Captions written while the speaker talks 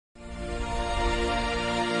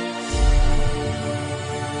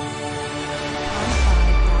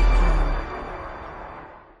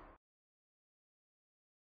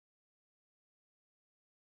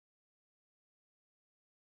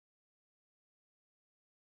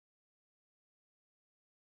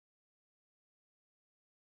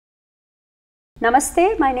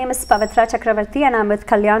Namaste, my name is Pavitra Chakravarti and I'm with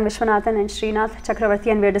Kalyan Vishwanathan and Srinath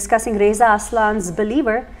Chakravarti, and we're discussing Reza Aslan's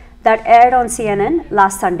Believer that aired on CNN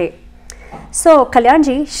last Sunday. So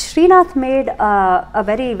Kalyanji, Srinath made a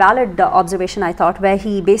very valid observation, I thought, where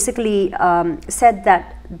he basically said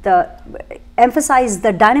that emphasized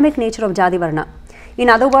the dynamic nature of Jati Varna. In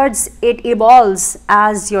other words, it evolves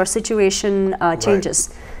as your situation changes.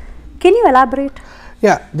 Right. Can you elaborate?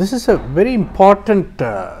 Yeah, this is a very important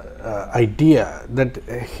idea that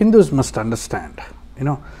Hindus must understand.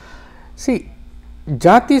 See,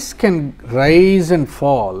 jatis can rise and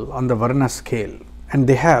fall on the Varna scale, and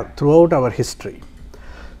they have throughout our history.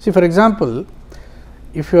 See, for example,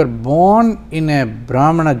 if you are born in a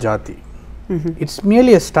Brahmana jati, it's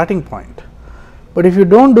merely a starting point. But if you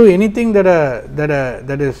don't do anything that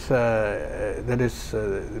is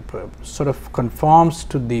sort of conforms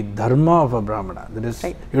to the dharma of a Brahmana, that is,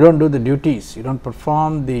 right, you don't do the duties, you don't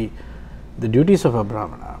perform the duties of a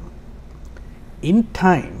Brahmana, in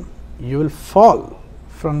time you will fall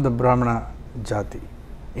from the Brahmana jati,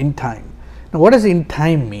 in time. Now, what does in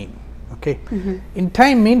time mean? Okay, in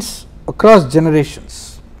time means across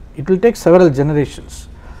generations. It will take several generations.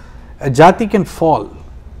 A jati can fall.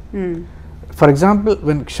 For example,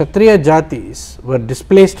 when Kshatriya jatis were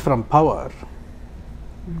displaced from power,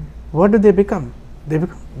 what do they become? They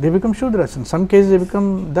become Shudras. In some cases, they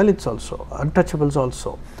become Dalits also, untouchables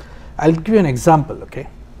also. I'll give you an example. Okay,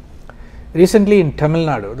 recently in Tamil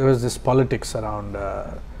Nadu, there was this politics around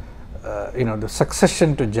the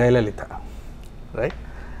succession to Jayalalitha, right?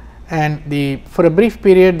 And for a brief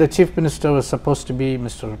period, the chief minister was supposed to be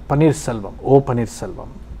Mr. Paneerselvam, O. Paneerselvam,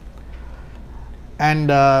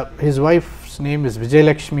 and his wife's name is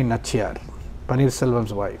Vijayalakshmi Nachiyar,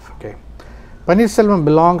 Paneerselvam's wife. Okay, Paneerselvam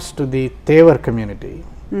belongs to the Tevar community,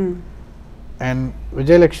 and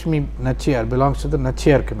Vijayalakshmi Nachiyar belongs to the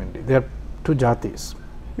Nachiyar community. They are two jatis.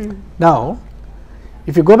 Now,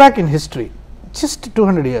 if you go back in history, just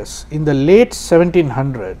 200 years, in the late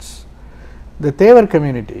 1700s, the Tevar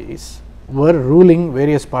communities were ruling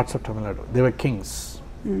various parts of Tamil Nadu. They were kings.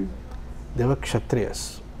 They were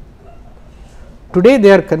Kshatriyas. Today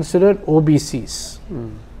they are considered OBCs.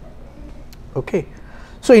 Okay,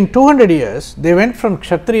 so in 200 years they went from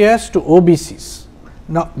Kshatriyas to OBCs.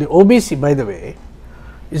 Now the OBC, by the way,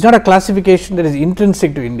 is not a classification that is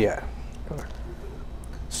intrinsic to India.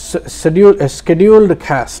 A scheduled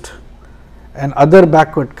caste and other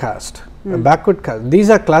backward caste, a backward caste, these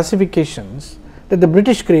are classifications that the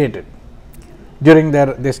British created during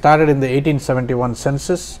they started in the 1871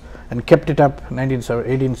 census and kept it up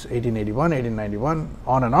 1881, 1891,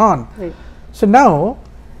 on and on. Right. So now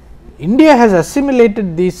India has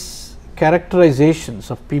assimilated these characterizations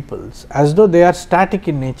of peoples as though they are static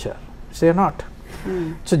in nature. They are not.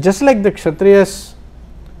 So just like the Kshatriyas,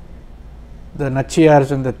 the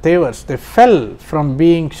Nachiyars and the Tevars, they fell from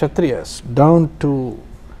being Kshatriyas down to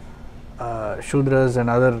Shudras and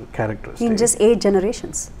other characters. In just 8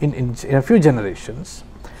 generations. In a few generations.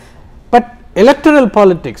 But electoral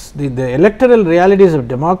politics, the electoral realities of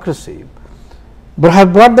democracy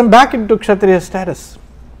have brought them back into Kshatriya status.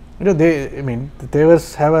 The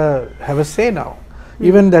Tevars have a say now.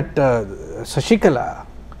 Even that Sashikala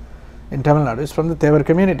in Tamil Nadu is from the Tevar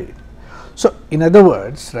community. So in other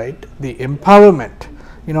words, right, the empowerment,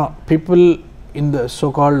 people in the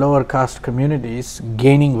so-called lower caste communities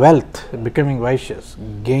gaining wealth, becoming Vaishyas,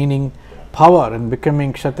 gaining power and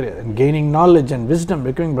becoming Kshatriya, and gaining knowledge and wisdom,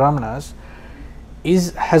 becoming Brahmanas,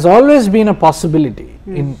 has always been a possibility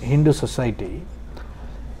in Hindu society.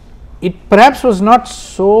 It perhaps was not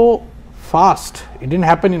so fast. It didn't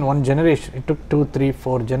happen in one generation. It took 2, 3,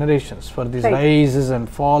 4 generations for these rises and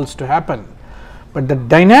falls to happen. But the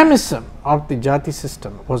dynamism of the jati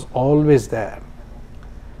system was always there.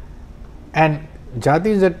 And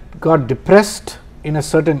jatis that got depressed in a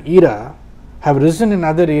certain era have risen in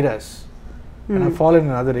other eras and have fallen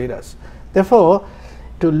in other eras. Therefore,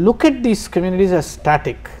 to look at these communities as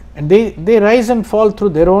static, and they rise and fall through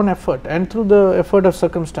their own effort and through the effort of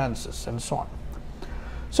circumstances and so on.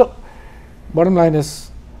 So, bottom line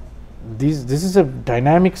is, this is a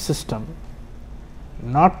dynamic system,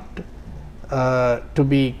 not to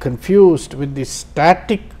be confused with the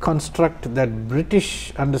static construct that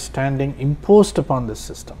British understanding imposed upon this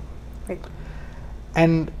system. Right.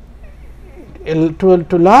 And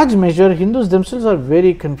to large measure, Hindus themselves are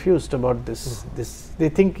very confused about this. They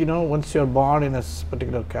think, once you are born in a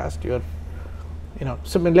particular caste, you are,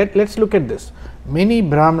 so let's look at this. Many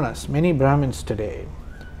Brahmanas, many Brahmins today,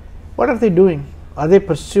 what are they doing? Are they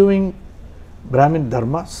pursuing Brahmin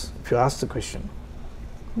dharmas? If you ask the question,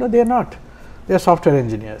 no, they are not. They are software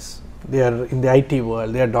engineers, they are in the IT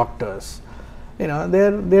world, they are doctors, you know,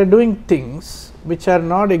 they are doing things which are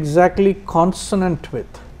not exactly consonant with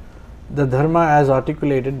the dharma as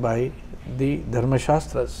articulated by the dharma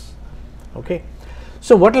shastras. Okay.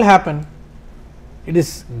 So what will happen? It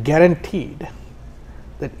is guaranteed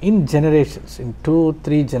that in generations, in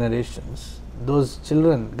 2-3 generations, those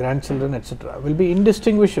children, grandchildren, etc., will be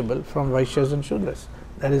indistinguishable from Vaishyas and Shudras.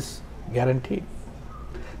 That is guaranteed.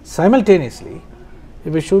 Simultaneously,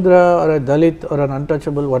 if a Shudra or a Dalit or an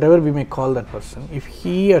untouchable, whatever we may call that person, if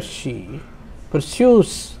he or she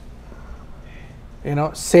pursues, you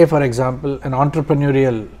know, say for example, an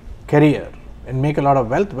entrepreneurial career and make a lot of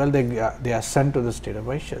wealth, well, they ascend to the state of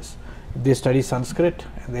Vaishyas. If they study Sanskrit,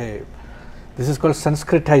 this is called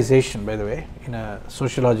Sanskritization, by the way, in a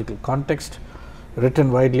sociological context,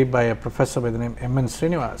 written widely by a professor by the name M. N.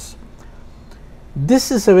 Srinivas.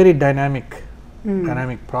 This is a very dynamic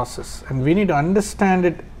process, and we need to understand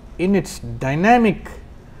it in its dynamic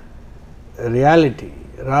reality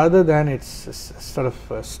rather than its sort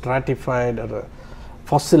of stratified or a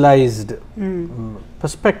fossilized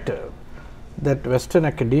perspective that Western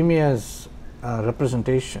academia's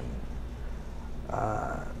representation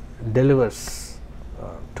delivers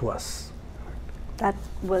to us. That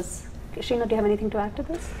was, Srinath, do you have anything to add to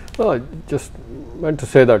this? Well, I just meant to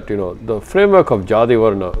say that, you know, the framework of Jadi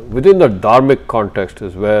Varna within the dharmic context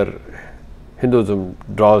is where Hinduism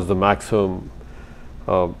draws the maximum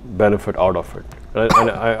benefit out of it.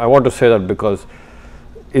 And I want to say that because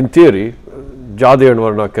in theory, Jadi and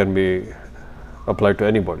Varna can be applied to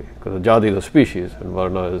anybody, because Jadi is a species and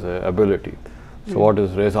Varna is an ability. So what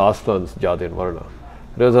is Reza Aslan's Jadi and Varna?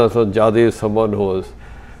 Reza Aslan's Jadi is someone who was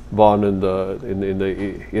born in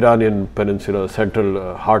the Iranian peninsula,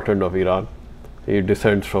 central heartland of Iran. He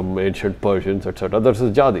descends from ancient Persians, etc. That's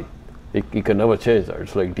his Jadi. He can never change that.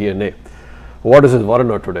 It's like DNA. What is his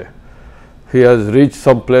Varna today? He has reached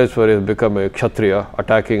some place where he has become a Kshatriya,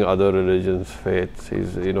 attacking other religions, faiths.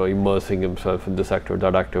 He's, you know, immersing himself in this activity,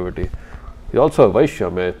 that activity. He's also a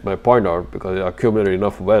Vaishya, may point out, because he accumulated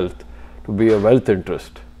enough wealth to be a wealth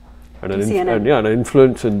interest and an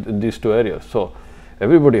influence in these two areas. So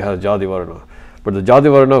everybody has Jadi Varna, but the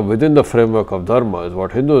Jadi Varna within the framework of Dharma is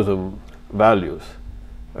what Hinduism values,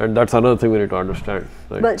 and that's another thing we need to understand.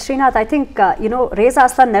 Right? Well, Srinath, I think you know, Reza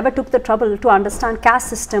Aslan never took the trouble to understand caste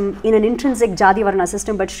system in an intrinsic Jadi Varna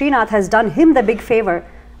system, but Srinath has done him the big favor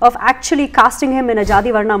of actually casting him in a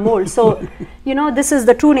Jadi Varna mold. So, you know, this is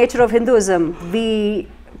the true nature of Hinduism. We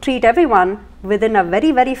treat everyone within a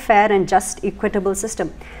very, very fair and just equitable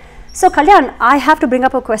system. So, Kalyan, I have to bring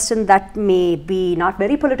up a question that may be not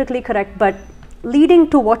very politically correct, but leading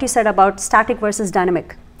to what you said about static versus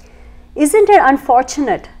dynamic. Isn't it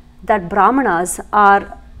unfortunate that Brahmanas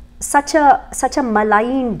are such a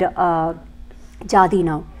maligned Jadi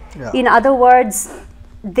now? Yeah. In other words,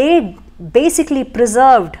 they basically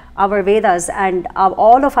preserved our Vedas and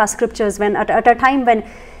all of our scriptures when at a time when,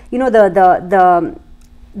 you know,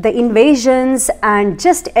 the invasions and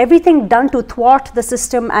just everything done to thwart the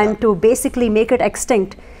system and to basically make it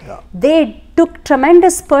extinct. Yeah. They took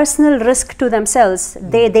tremendous personal risk to themselves.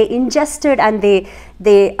 They ingested and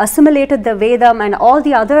they assimilated the Vedam and all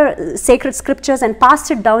the other sacred scriptures and passed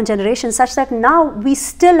it down generations, such that now we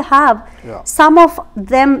still have some of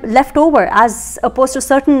them left over, as opposed to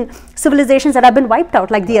certain civilizations that have been wiped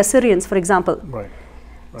out, like the Assyrians, for example. Right.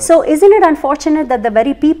 Right. So isn't it unfortunate that the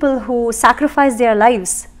very people who sacrificed their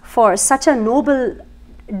lives for such a noble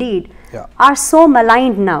deed are so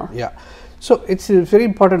maligned now? Yeah. So it's very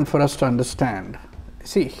important for us to understand.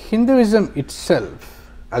 See, Hinduism itself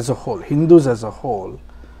as a whole, Hindus as a whole,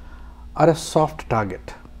 are a soft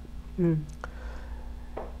target.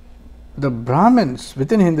 The Brahmins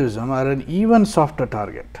within Hinduism are an even softer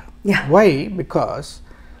target. Yeah. Why? Because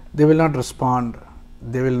they will not respond,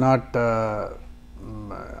 they will not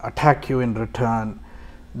attack you in return,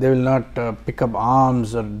 they will not pick up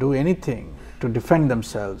arms or do anything to defend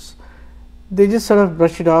themselves. They just sort of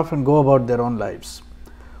brush it off and go about their own lives,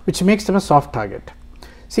 which makes them a soft target.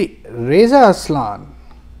 See, Reza Aslan,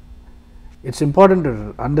 it's important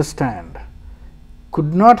to understand,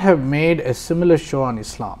 could not have made a similar show on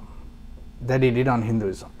Islam that he did on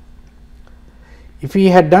Hinduism. If he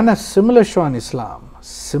had done a similar show on Islam,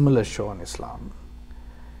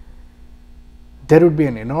 there would be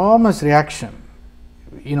an enormous reaction,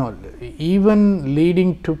 you know, even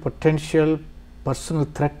leading to potential personal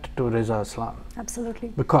threat to Reza Aslan. Absolutely.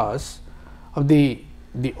 Because of the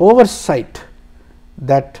oversight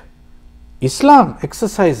that Islam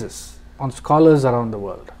exercises on scholars around the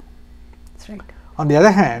world. That's right. On the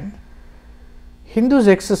other hand, Hindus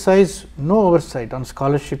exercise no oversight on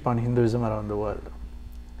scholarship on Hinduism around the world.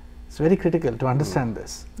 It's very critical to understand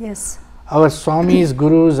this. Yes. our swamis,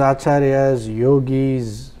 gurus, acharyas,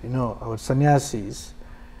 yogis, our sannyasis,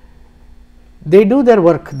 they do their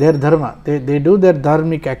work, their dharma, they do their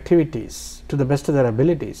dharmic activities to the best of their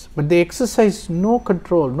abilities, but they exercise no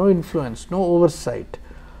control, no influence, no oversight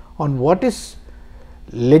on what is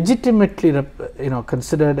legitimately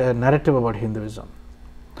considered a narrative about Hinduism.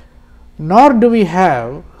 Nor do we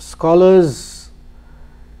have scholars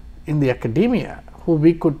in the academia who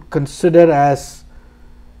we could consider as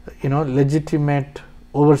legitimate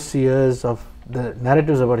overseers of the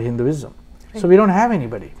narratives about Hinduism. Right. So we don't have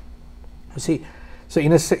anybody. You see, so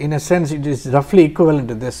in a sense, it is roughly equivalent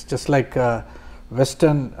to this. Just like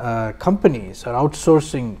Western companies are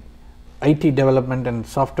outsourcing IT development and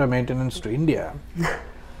software maintenance to India,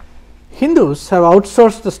 Hindus have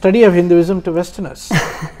outsourced the study of Hinduism to Westerners.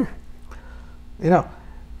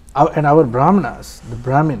 And our Brahmanas, the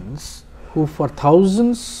Brahmins, who for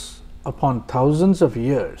thousands upon thousands of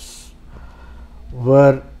years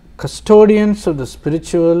were custodians of the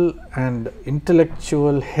spiritual and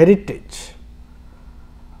intellectual heritage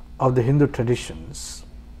of the Hindu traditions,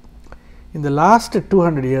 in the last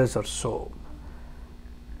 200 years or so,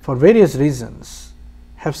 for various reasons,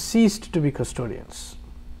 have ceased to be custodians.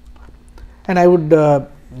 And I would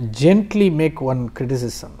gently make one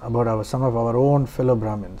criticism about some of our own fellow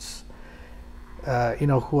Brahmins,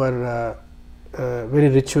 who are very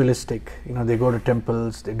ritualistic. They go to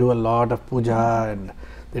temples, they do a lot of puja, and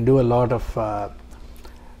they do a lot of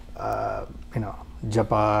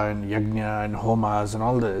japa and yajna and homas and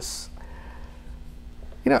all this.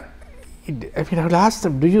 I would ask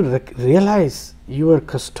them, do you realize you are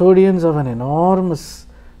custodians of an enormous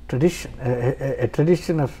tradition, a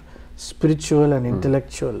tradition of spiritual and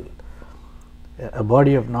intellectual, a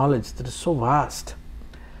body of knowledge that is so vast,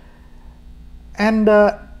 and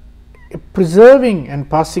preserving and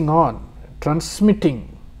passing on,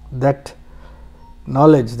 transmitting that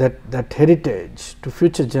knowledge, that heritage to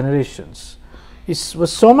future generations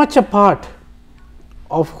was so much a part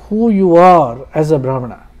of who you are as a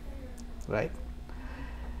Brahmana, right?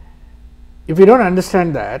 If you don't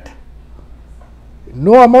understand that,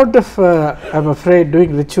 no amount of I'm afraid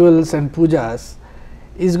doing rituals and pujas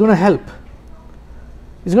is going to help.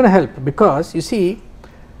 It's going to help because you see,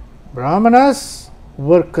 Brahmanas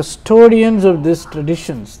were custodians of these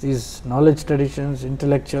traditions, these knowledge traditions,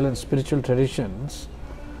 intellectual and spiritual traditions,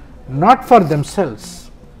 not for themselves,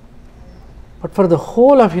 but for the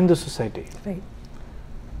whole of Hindu society. Right.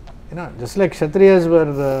 Just like Kshatriyas were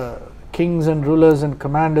the kings and rulers and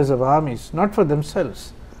commanders of armies, not for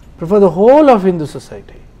themselves, but for the whole of Hindu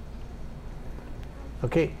society.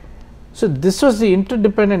 Okay, so this was the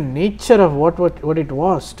interdependent nature of what it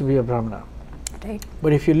was to be a Brahmana. Right.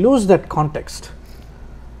 But if you lose that context,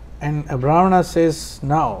 and a Brahmana says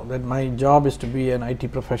now that my job is to be an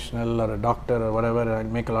IT professional or a doctor or whatever, I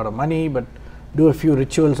make a lot of money, but do a few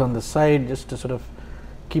rituals on the side just to sort of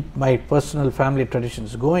keep my personal family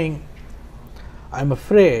traditions going, I am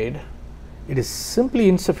afraid it is simply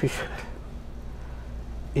insufficient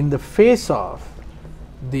in the face of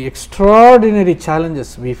the extraordinary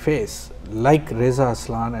challenges we face, like Reza,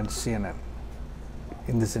 Aslan and CNN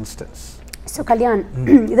in this instance. So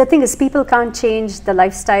Kalyan, the thing is, people can't change the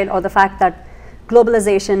lifestyle or the fact that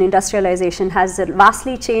globalization, industrialization has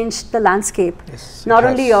vastly changed the landscape, yes, not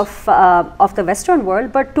only of the Western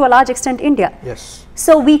world, but to a large extent India. Yes.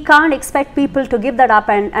 So we can't expect people to give that up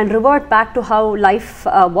and revert back to how life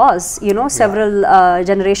was, several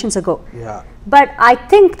generations ago. Yeah. But I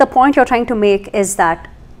think the point you're trying to make is that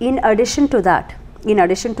in addition to that, in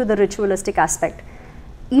addition to the ritualistic aspect,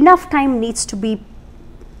 enough time needs to be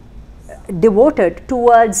devoted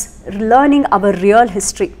towards learning our real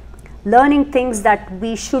history, learning things that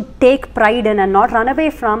we should take pride in and not run away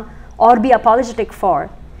from or be apologetic for,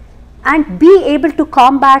 and be able to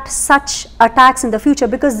combat such attacks in the future.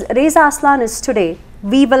 Because Reza Aslan is today,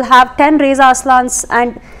 we will have 10 Reza Aslans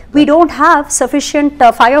and we don't have sufficient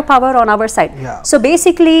firepower on our side. Yeah. So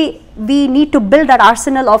basically we need to build that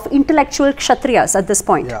arsenal of intellectual Kshatriyas at this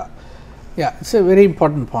point. Yeah. Yeah, it's a very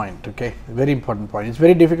important point, okay, very important point. It's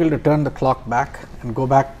very difficult to turn the clock back and go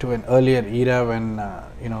back to an earlier era when,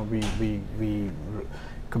 we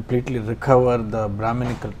completely recover the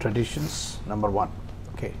Brahminical traditions, number one,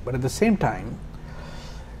 okay. But at the same time,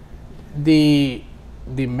 the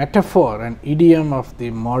metaphor and idiom of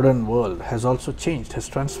the modern world has also changed, has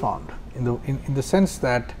transformed in the sense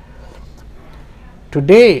that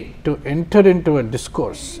today to enter into a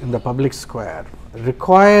discourse in the public square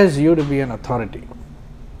requires you to be an authority,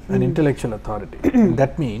 an intellectual authority. And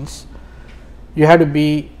that means you have to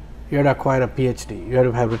acquire a PhD, you have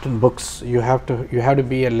to have written books, you have to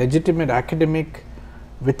be a legitimate academic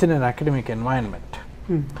within an academic environment.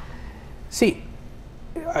 See,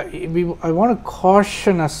 I want to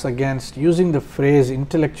caution us against using the phrase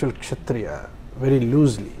intellectual Kshatriya very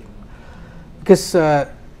loosely, because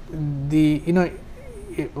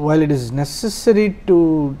while it is necessary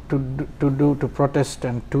to protest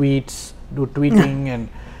and do tweeting and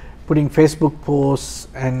putting Facebook posts,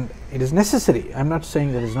 and it is necessary. I am not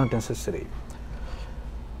saying that it is not necessary,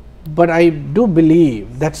 but I do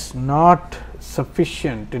believe that's not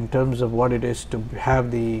sufficient in terms of what it is to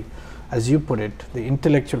have the, as you put it, the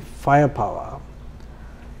intellectual firepower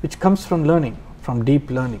which comes from learning, from deep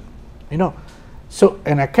learning. So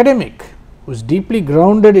an academic who is deeply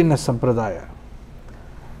grounded in a sampradaya,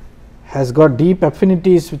 has got deep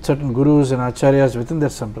affinities with certain gurus and acharyas within their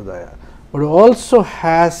sampradaya, but who also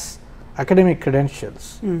has academic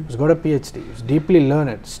credentials, who's got a PhD, who's deeply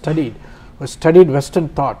learned, studied, who has studied Western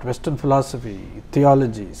thought, Western philosophy,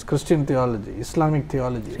 theologies, Christian theology, Islamic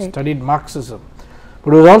theology, studied Marxism,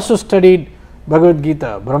 but who has also studied Bhagavad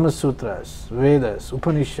Gita, Brahma Sutras, Vedas,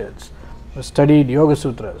 Upanishads, who has studied Yoga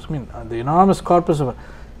Sutras. I mean, the enormous corpus of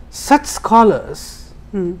such scholars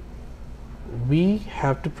we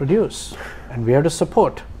have to produce and we have to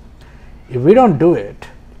support. If we don't do it,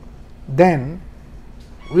 then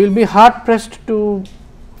we will be hard pressed to,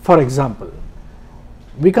 for example,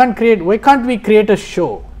 why can't we create a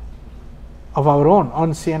show of our own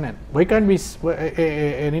on CNN? Why can't we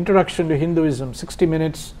an introduction to Hinduism, 60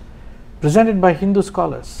 minutes, presented by Hindu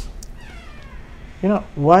scholars?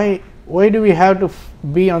 Why do we have to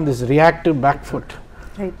be on this reactive back foot?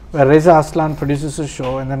 Right. Where Reza Aslan produces a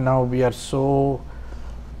show, and then now we are so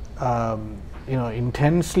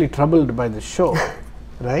intensely troubled by the show,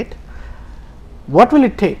 right? What will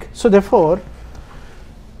it take? So therefore,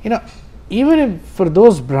 even if for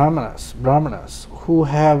those brahmanas who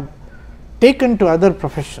have taken to other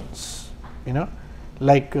professions,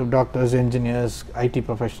 like doctors, engineers, IT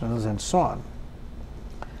professionals and so on,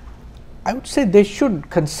 I would say they should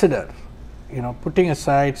consider, putting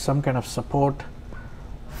aside some kind of support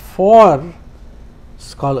for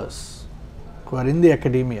scholars who are in the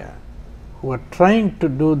academia, who are trying to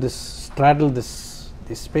do this, straddle these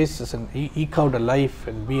spaces and eke out a life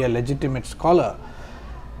and be a legitimate scholar.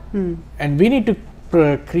 And we need to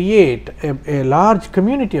create a large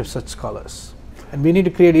community of such scholars, and we need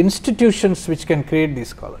to create institutions which can create these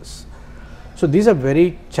scholars. So these are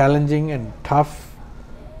very challenging and tough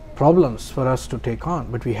problems for us to take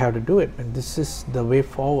on, but we have to do it, and this is the way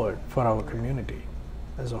forward for our community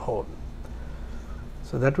as a whole.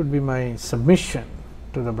 So that would be my submission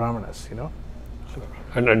to the brahmanas.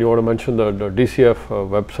 And you want to mention the DCF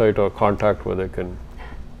website or contact where they can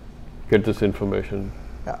get this information?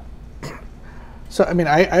 Yeah. So I mean,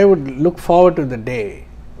 I would look forward to the day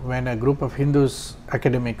when a group of Hindus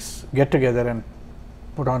academics get together and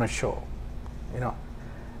put on a show,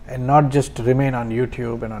 and not just remain on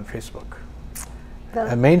YouTube and on Facebook.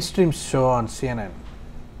 A mainstream show on CNN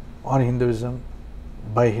on Hinduism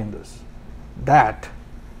by Hindus. That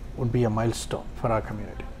would be a milestone for our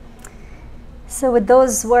community. So with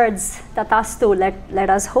those words, Tatastu, let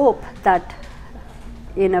us hope that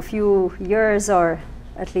in a few years, or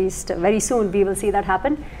at least very soon, we will see that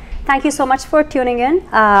happen. Thank you so much for tuning in.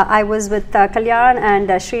 I was with Kalyan and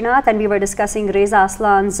Srinath, and we were discussing Reza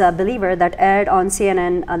Aslan's Believer that aired on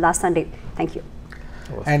CNN last Sunday. Thank you.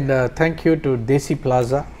 And thank you to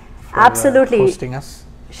Desiplaza for hosting us.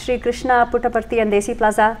 Shri Krishna Puttaparthi and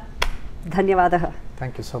Desiplaza, Dhanyavadaha.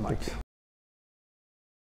 Thank you so much.